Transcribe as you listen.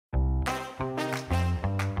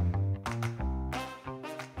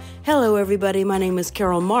Hello everybody, my name is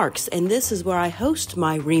Carol Marks, and this is where I host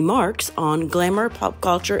my remarks on glamour, pop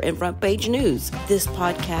culture, and front page news. This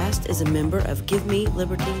podcast is a member of Give Me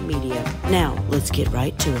Liberty Media. Now, let's get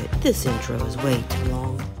right to it. This intro is way too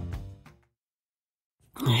long.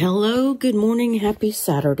 Hello, good morning, happy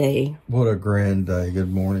Saturday. What a grand day.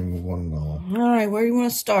 Good morning, one and all. All right, where do you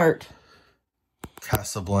want to start?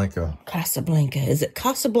 Casablanca. Casablanca. Is it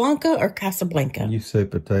Casablanca or Casablanca? You say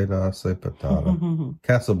potato, I say patata.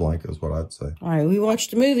 Casablanca is what I'd say. All right, we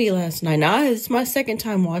watched a movie last night. Now, it's my second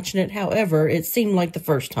time watching it. However, it seemed like the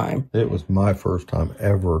first time. It was my first time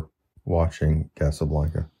ever watching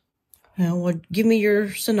Casablanca. Well, give me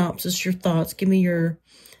your synopsis, your thoughts. Give me your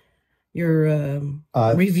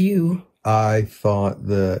review. I thought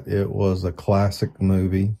that it was a classic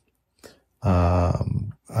movie.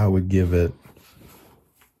 I would give it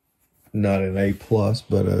not an A+,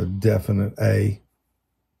 but a definite A,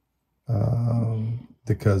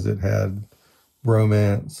 because it had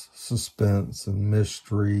romance, suspense, and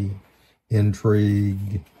mystery,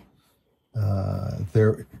 intrigue.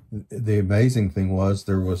 The amazing thing was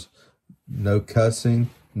there was no cussing,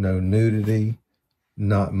 no nudity,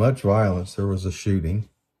 not much violence. There was a shooting,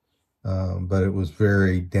 but it was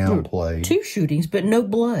very downplayed. 2 shootings, but no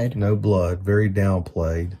blood. No blood, very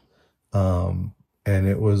downplayed. And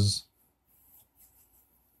it was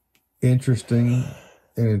interesting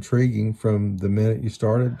and intriguing from the minute you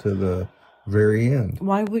started to the very end.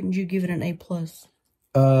 Why wouldn't you give it an A+?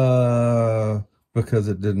 Because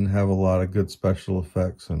it didn't have a lot of good special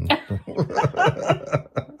effects, and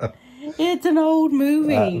it's an old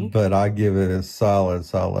movie. But I give it a solid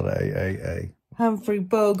A. Humphrey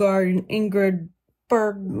Bogart and Ingrid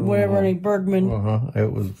Bergman.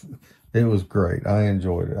 It was great. I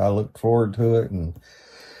enjoyed it. I looked forward to it, and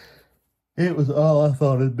it was all I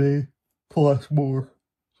thought it'd be, plus more.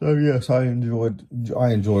 So yes, I enjoyed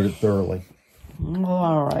it thoroughly.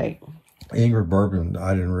 All right. Ingrid Bergman,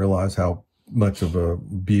 I didn't realize how much of a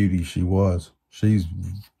beauty she was. She's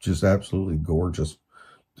just absolutely gorgeous.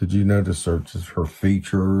 Did you notice her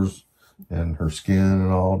features and her skin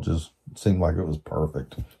and all just seemed like it was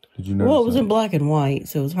perfect? Did you notice? Well, it was in black and white,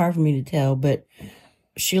 so it was hard for me to tell, but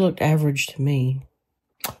she looked average to me.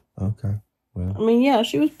 Okay. Well, I mean, yeah,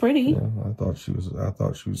 she was pretty. Yeah, I thought she was,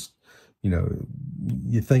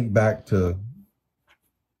 you think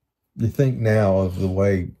now of the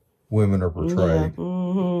way women are portrayed. Yeah.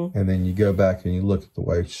 Mm-hmm. And then you go back and you look at the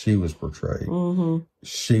way she was portrayed. Mm-hmm.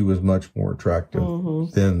 She was much more attractive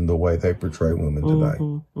than the way they portray women today.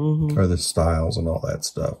 Or the styles and all that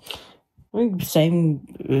stuff. Same,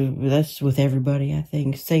 that's with everybody, I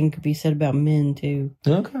think. Same could be said about men, too.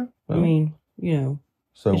 Okay. Well, I mean,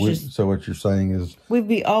 So what you're saying is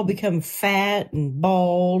we've all become fat and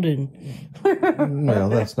bald and well,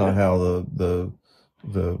 that's not how the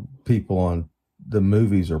people on the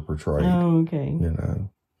movies are portrayed. Oh, okay.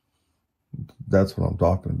 That's what I'm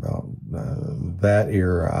talking about. That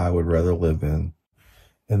era I would rather live in.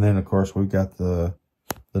 And then of course we got the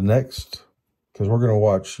next, because we're going to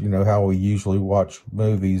watch, how we usually watch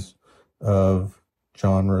movies of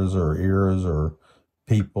genres or eras or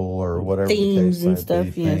people or whatever themes the case and stuff.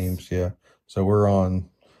 be. Themes, yeah. So we're on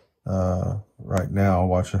right now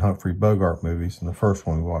watching Humphrey Bogart movies, and the first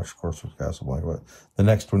one we watched, of course, was Casablanca. But the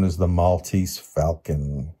next one is the Maltese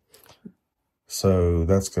Falcon. So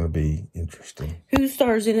that's going to be interesting. Who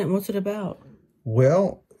stars in it and what's it about?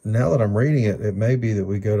 Well, now that I'm reading it, it may be that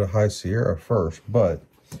we go to High Sierra first, but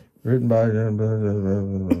written by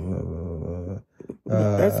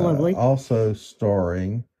that's lovely. Also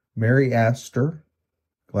starring Mary Astor,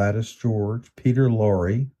 Gladys George, Peter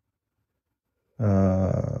Lorre,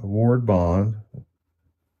 Ward Bond,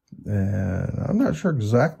 and I'm not sure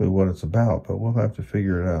exactly what it's about, but we'll have to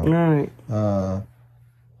figure it out. All right.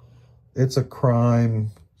 It's a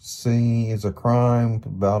crime scene. It's a crime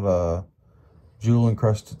about a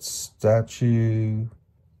jewel-encrusted statue.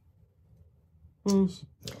 So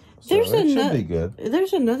it should be good.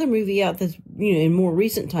 There's another movie out that's in more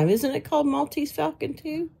recent time. Isn't it called Maltese Falcon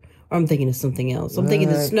too? Or I'm thinking of something else. I'm thinking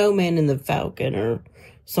the Snowman and the Falcon or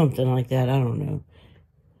something like that. I don't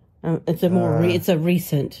know. It's a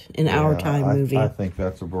recent in our time movie. I think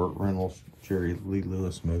that's a Burt Reynolds, Jerry Lee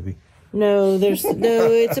Lewis movie. No,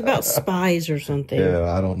 it's about spies or something.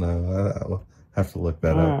 Yeah, I don't know. I'll have to look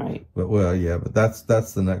that up. Right. But that's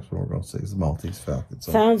the next one we're going to see is the Maltese Falcon.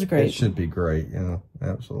 So sounds great. It should be great.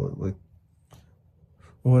 Absolutely.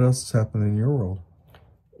 What else is happening in your world?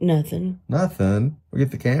 Nothing. Nothing. We get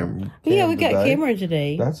the camera. Yeah, we got Cameron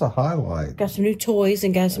today. That's a highlight. Got some new toys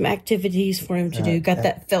and got some activities for him to do. Got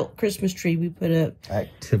that felt Christmas tree we put up.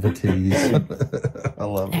 Activities. I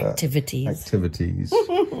love that. Activities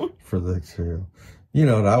for the show. You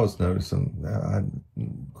know what I was noticing?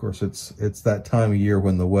 Of course, it's that time of year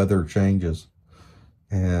when the weather changes,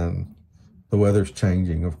 and the weather's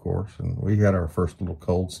changing, of course. And we had our first little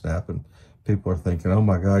cold snap, and people are thinking, "Oh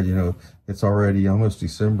my God, it's already almost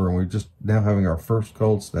December, and we're just now having our first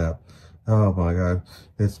cold snap. Oh my God,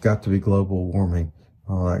 it's got to be global warming,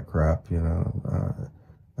 all that crap."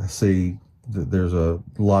 I see that there's a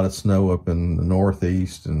lot of snow up in the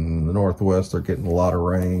Northeast and the Northwest. They're getting a lot of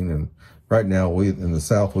rain, and right now in the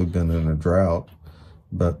South we've been in a drought.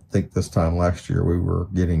 But I think this time last year we were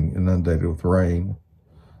getting inundated with rain,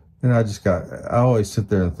 and I always sit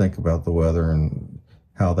there and think about the weather and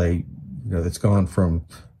how it's gone from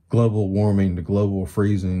global warming to global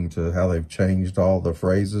freezing to how they've changed all the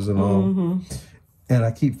phrases and all. Mm-hmm. And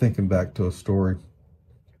I keep thinking back to a story,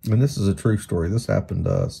 and this is a true story. This happened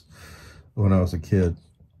to us when I was a kid.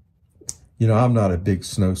 I'm not a big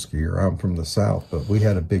snow skier. I'm from the South, but we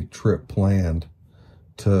had a big trip planned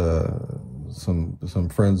to some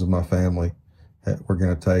friends of my family. We're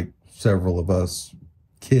going to take several of us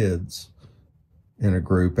kids in a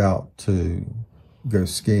group out to go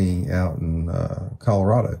skiing out in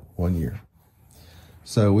Colorado one year.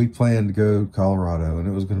 So we planned to go to Colorado, and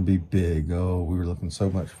it was going to be big. Oh, we were looking so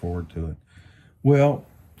much forward to it. Well,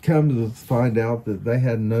 come to find out that they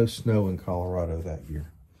had no snow in Colorado that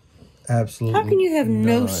year. Absolutely. How can you have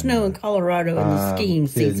no snow in Colorado in the skiing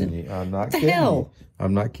season? I'm not kidding you.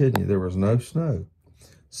 I'm not kidding you. There was no snow.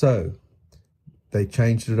 So they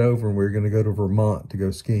changed it over, and we were going to go to Vermont to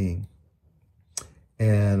go skiing.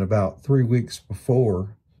 And about 3 weeks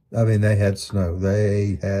before, they had snow.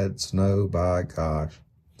 They had snow, by gosh.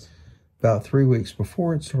 About 3 weeks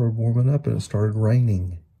before, it started warming up and it started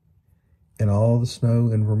raining. And all the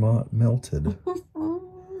snow in Vermont melted.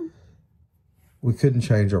 We couldn't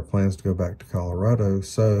change our plans to go back to Colorado.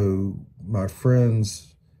 So my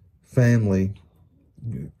friend's family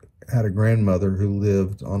had a grandmother who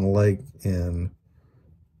lived on a lake in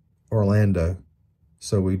Orlando.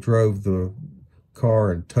 So we drove the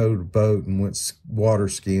car and towed a boat and went water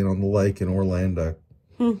skiing on the lake in Orlando.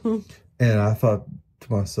 Mm-hmm. And I thought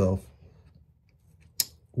to myself,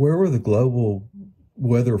 where were the global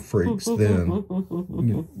weather freaks then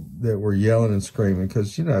that were yelling and screaming?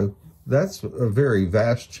 Because, that's a very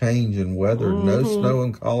vast change in weather. Mm-hmm. No snow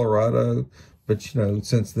in Colorado. But,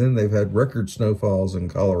 since then they've had record snowfalls in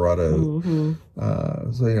Colorado.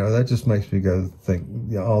 Mm-hmm. So, that just makes me go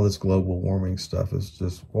think, all this global warming stuff is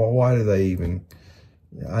just, well, why do they even...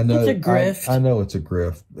 I know it's a grift. I know it's a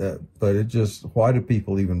grift, but why do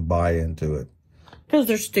people even buy into it? Because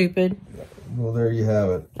they're stupid. Well, there you have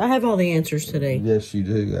it. I have all the answers today. Yes, you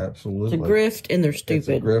do. Absolutely. It's a grift and they're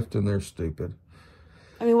stupid. It's a grift and they're stupid.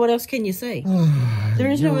 What else can you say?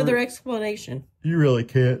 There is no other explanation. You really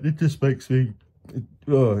can't. It just makes me...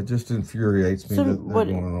 it just infuriates me that they're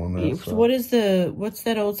going on that. So what's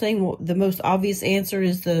that old saying? The most obvious answer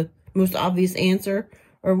is the most obvious answer?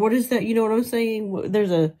 Or what is that? You know what I'm saying?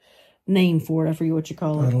 There's a name for it. I forget what you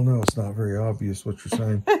call it. I don't know. It's not very obvious what you're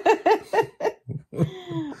saying.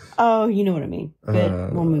 Oh, you know what I mean.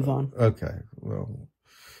 But we'll move on. Okay. Well,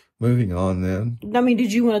 moving on then.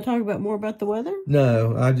 Did you want to talk more about the weather?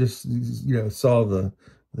 No, I just, saw the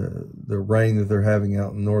rain that they're having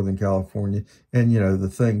out in Northern California. And, the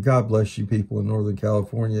thing, God bless you people in Northern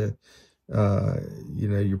California.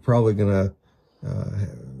 You're probably going to...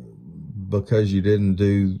 because you didn't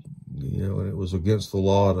do, and it was against the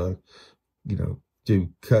law to, do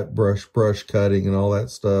brush cutting and all that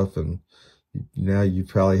stuff. And now you've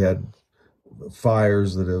probably had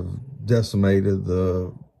fires that have decimated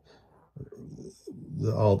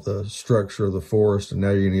all the structure of the forest. And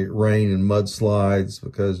now you're going to get rain and mudslides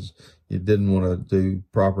because you didn't want to do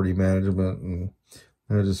property management. And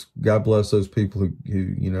God bless those people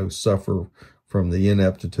who suffer from the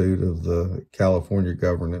ineptitude of the California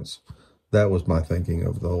governance. That was my thinking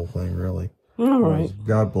of the whole thing, really. All right.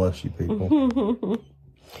 God bless you, people.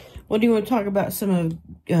 Well, do you want to talk about some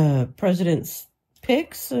of President's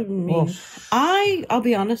picks? I'll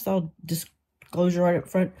be honest, I'll disclosure right up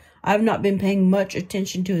front. I've not been paying much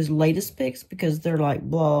attention to his latest picks because they're like,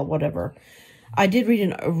 blah, whatever. I did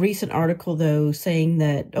read a recent article, though, saying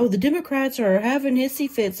that, the Democrats are having hissy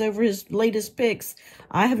fits over his latest picks.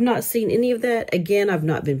 I have not seen any of that. Again, I've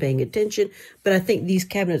not been paying attention, but I think these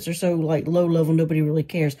cabinets are so low level, nobody really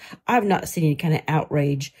cares. I've not seen any kind of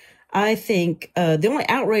outrage. I think the only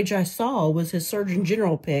outrage I saw was his Surgeon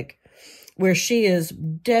General pick, where she is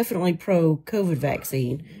definitely pro-COVID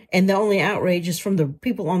vaccine, and the only outrage is from the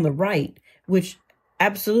people on the right, which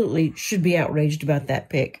absolutely should be outraged about that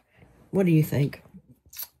pick. What do you think?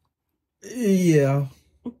 Yeah.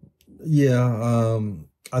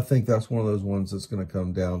 I think that's one of those ones that's going to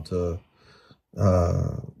come down to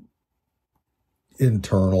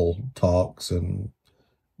internal talks, and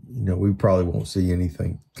we probably won't see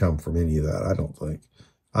anything come from any of that. I don't think.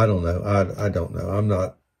 I don't know. I don't know. I'm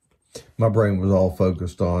not. My brain was all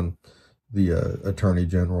focused on the Attorney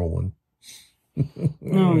General one.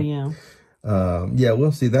 Oh yeah. Yeah,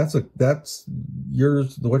 we'll see. That's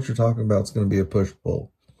yours. What you're talking about is going to be a push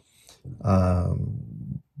pull.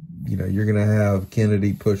 You're going to have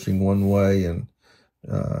Kennedy pushing one way and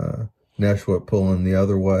Neshwat pulling the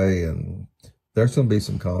other way, and there's going to be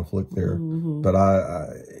some conflict there. Mm-hmm. But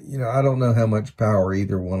I don't know how much power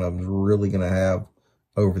either one of them is really going to have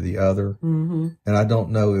over the other. Mm-hmm. And I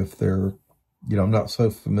don't know if they're, I'm not so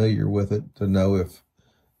familiar with it to know if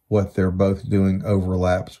what they're both doing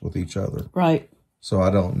overlaps with each other. Right. So I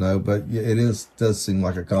don't know, but it does seem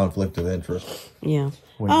like a conflict of interest. Yeah.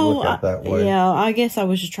 When you look at it that way. Yeah, I guess I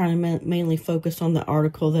was just trying to mainly focus on the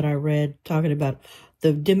article that I read talking about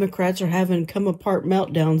the Democrats are having come apart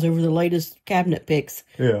meltdowns over the latest cabinet picks.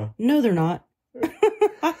 Yeah. No, they're not.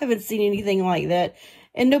 I haven't seen anything like that.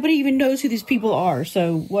 And nobody even knows who these people are.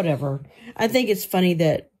 So whatever. I think it's funny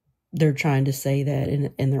that they're trying to say that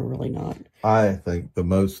and they're really not. I think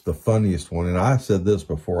the funniest one, and I said this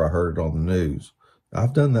before I heard it on the news.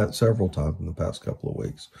 I've done that several times in the past couple of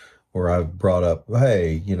weeks where I've brought up,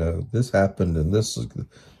 hey, this happened and this is,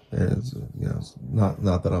 it's not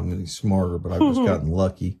that I'm any smarter, but I've just gotten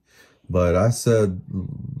lucky. But I said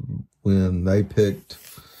when they picked,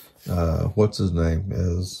 what's his name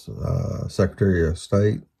is Secretary of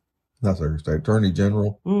State, not Secretary of State, Attorney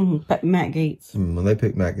General. Mm-hmm. Matt Gaetz. When they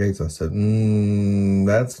picked Matt Gaetz, I said,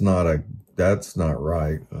 that's not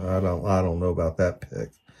right. I don't know about that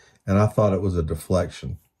pick. And I thought it was a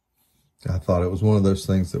deflection. I thought it was one of those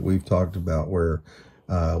things that we've talked about where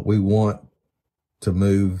we want to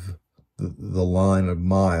move the line a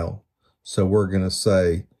mile. So we're going to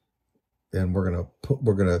say, and we're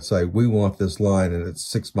going to say, we want this line and it's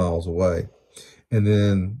 6 miles away. And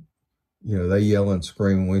then, they yell and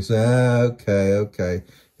scream and we say, okay.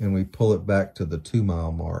 And we pull it back to the 2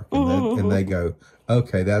 mile mark. And they go,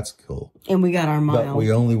 okay, that's cool. And we got our mile. But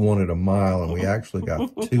we only wanted a mile and we actually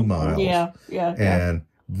got 2 miles. Yeah. And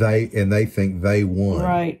they think they won.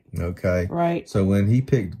 Right. Okay. Right. So when he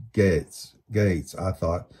picked Gates, I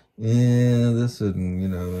thought, this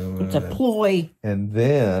isn't, it's a ploy. And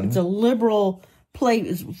then it's a liberal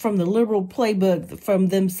play from the liberal playbook from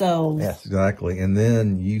themselves. Yes, exactly. And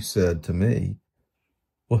then you said to me,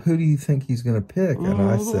 well, who do you think he's going to pick? And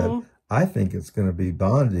I said, I think it's going to be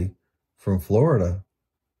Bondi from Florida.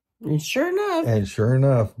 And sure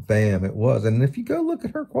enough, bam, it was. And if you go look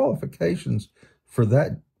at her qualifications for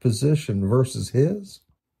that position versus his,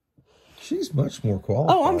 she's much more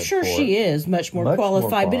qualified. Oh, I'm sure she is much more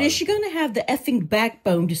qualified. But is she going to have the effing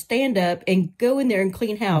backbone to stand up and go in there and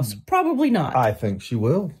clean house? Probably not. I think she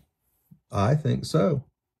will. I think so.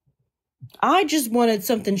 I just wanted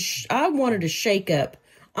something. I wanted a shake up.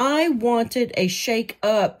 I wanted a shake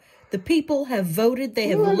up. The people have voted. They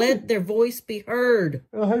have let their voice be heard.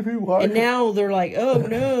 Have you watched? And now they're like, oh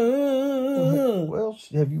no. Well,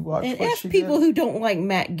 have you watched? And what F she people did? Who don't like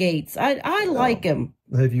Matt Gaetz. I like him.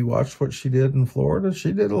 Have you watched what she did in Florida?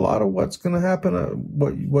 She did a lot of what's going to happen.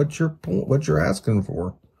 What you're asking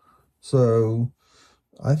for. So,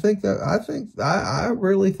 I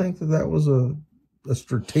really think that was a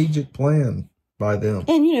strategic plan by them.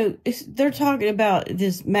 And they're talking about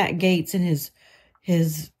this Matt Gaetz and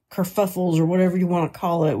his kerfuffles or whatever you want to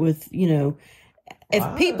call it with,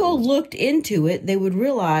 if people looked into it, they would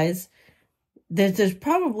realize that there's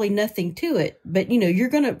probably nothing to it. But, if you're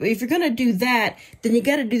going to do that, then you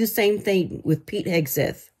got to do the same thing with Pete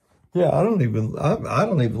Hegseth. Yeah, I don't even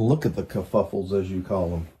look at the kerfuffles as you call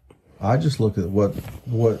them. I just look at what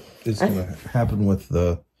is going to happen with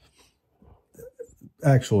the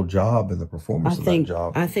actual job and the performance of that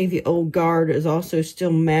job. I think the old guard is also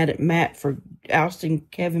still mad at Matt for ousting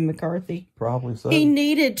Kevin McCarthy. Probably so. He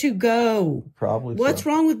needed to go. Probably so. What's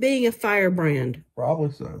wrong with being a firebrand?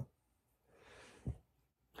 Probably so.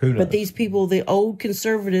 Who knows? But these people, the old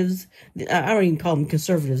conservatives, I don't even call them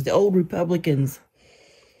conservatives, the old Republicans,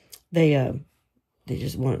 they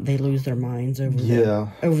lose their minds over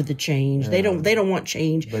the change. Yeah. They don't want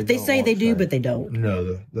change. They say they do, but they don't.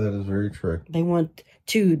 No, that is very true. They want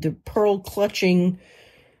the pearl clutching.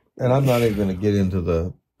 And I'm not even going to get into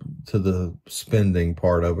the spending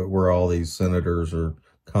part of it, where all these senators are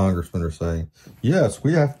congressmen are saying, yes,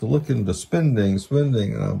 we have to look into spending.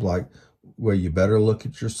 And I'm like, well, you better look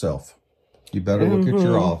at yourself. You better look at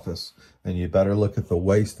your office, and you better look at the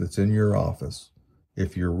waste that's in your office.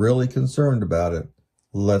 If you're really concerned about it,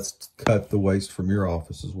 let's cut the waste from your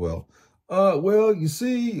office as well. Well, you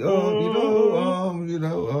see, and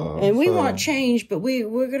we want change, but we're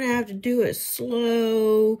going to have to do it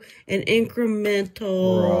slow and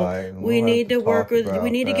incremental. Right. We need to work with,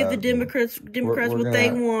 we need to give the Democrats what they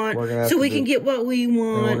want so we can get what we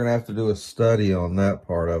want. And we're going to have to do a study on that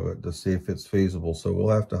part of it to see if it's feasible. So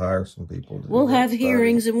we'll have to hire some people. We'll have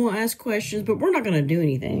hearings and we'll ask questions, but we're not going to do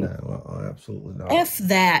anything. No, absolutely not. F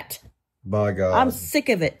that. By God. I'm sick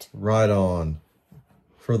of it. Right on.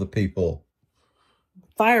 For the people.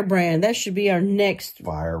 Firebrand. That should be our next.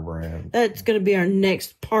 Firebrand. That's going to be our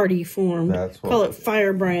next party form. Call it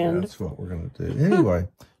Firebrand. That's what we're going to do. Anyway,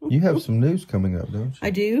 you have some news coming up, don't you?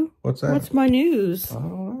 I do. What's that? What's my news? I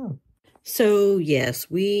don't know. So, yes,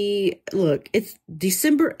 it's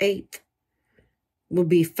December 8th will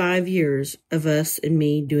be 5 years of us and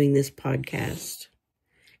me doing this podcast.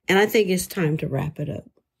 And I think it's time to wrap it up.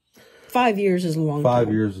 5 years is a long time.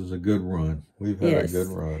 5 years is a good run. We've had a good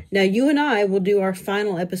run. Now, you and I will do our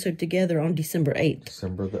final episode together on December 8th.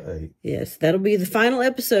 December the 8th. Yes, that'll be the final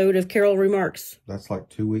episode of Carol Remarks. That's like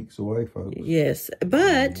 2 weeks away, folks. Yes,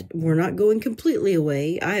 but we're not going completely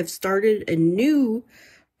away. I have started a new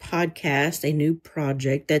podcast, a new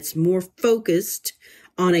project that's more focused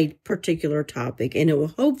on a particular topic, and it will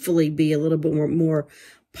hopefully be a little bit more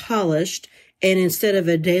polished. And instead of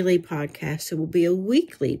a daily podcast, it will be a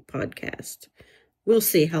weekly podcast. We'll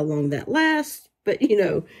see how long that lasts, but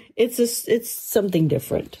it's something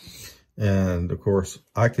different. And of course,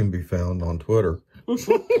 I can be found on Twitter.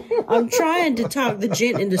 I'm trying to talk the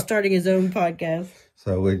gent into starting his own podcast.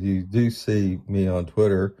 So when you do see me on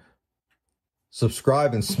Twitter,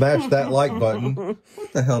 subscribe and smash that like button.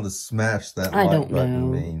 What the hell does smash that like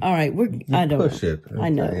button mean? All right, I don't push it. I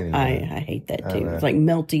know. Anyway. I hate that too. It's like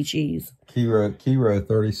melty cheese. Kiro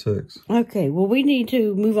 36. Okay, well, we need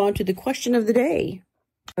to move on to the question of the day.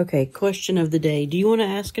 Okay, question of the day. Do you want to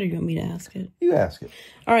ask it or do you want me to ask it? You ask it.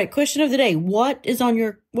 All right, question of the day. What is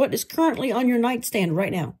currently on your nightstand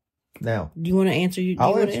right now? Now. Do you want to answer?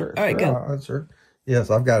 I'll answer. All right, go. I'll answer. Yes,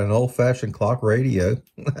 I've got an old-fashioned clock radio.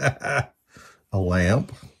 A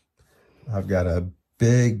lamp. I've got a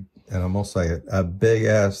big, and I'm going to say it, a big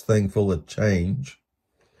ass thing full of change.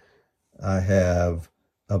 I have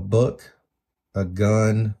a book, a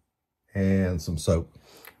gun, and some soap.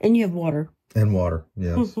 And you have water. And water,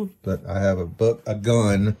 yes. But I have a book, a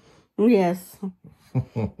gun. Yes.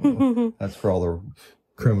 That's for all the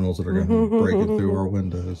criminals that are going to break it through our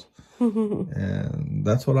windows. And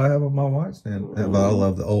that's what I have on my nightstand. But I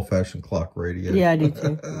love the old-fashioned clock radio. Yeah, I do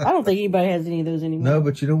too. I don't think anybody has any of those anymore. No,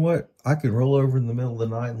 but you know what? I can roll over in the middle of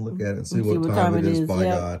the night and look at it and see what time it is. By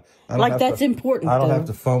God, that's important. I don't have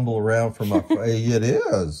to fumble around for my. It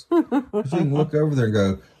is. 'Cause you can look over there and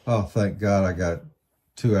go, "Oh, thank God, I got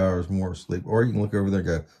 2 hours more sleep." Or you can look over there and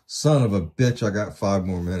go, "Son of a bitch, I got 5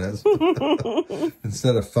 more minutes."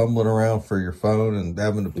 Instead of fumbling around for your phone and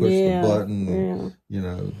having to push the button.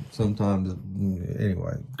 Sometimes.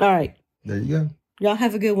 Anyway. All right. There you go. Y'all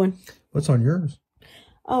have a good one. What's on yours?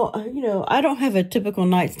 Oh, I don't have a typical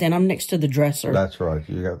nightstand. I'm next to the dresser. That's right.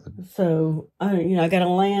 You got the. So I got a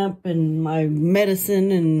lamp and my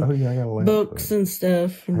medicine and I got a lamp books and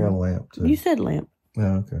stuff. I got a lamp too. You said lamp.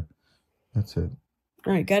 Yeah. Okay. That's it.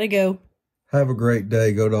 All right. Gotta go. Have a great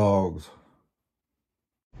day. Go Dogs.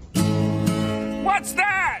 What's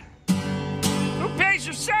that? Who pays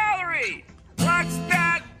your salary? What's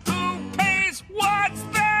that? Who pays? What's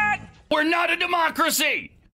that? We're not a democracy!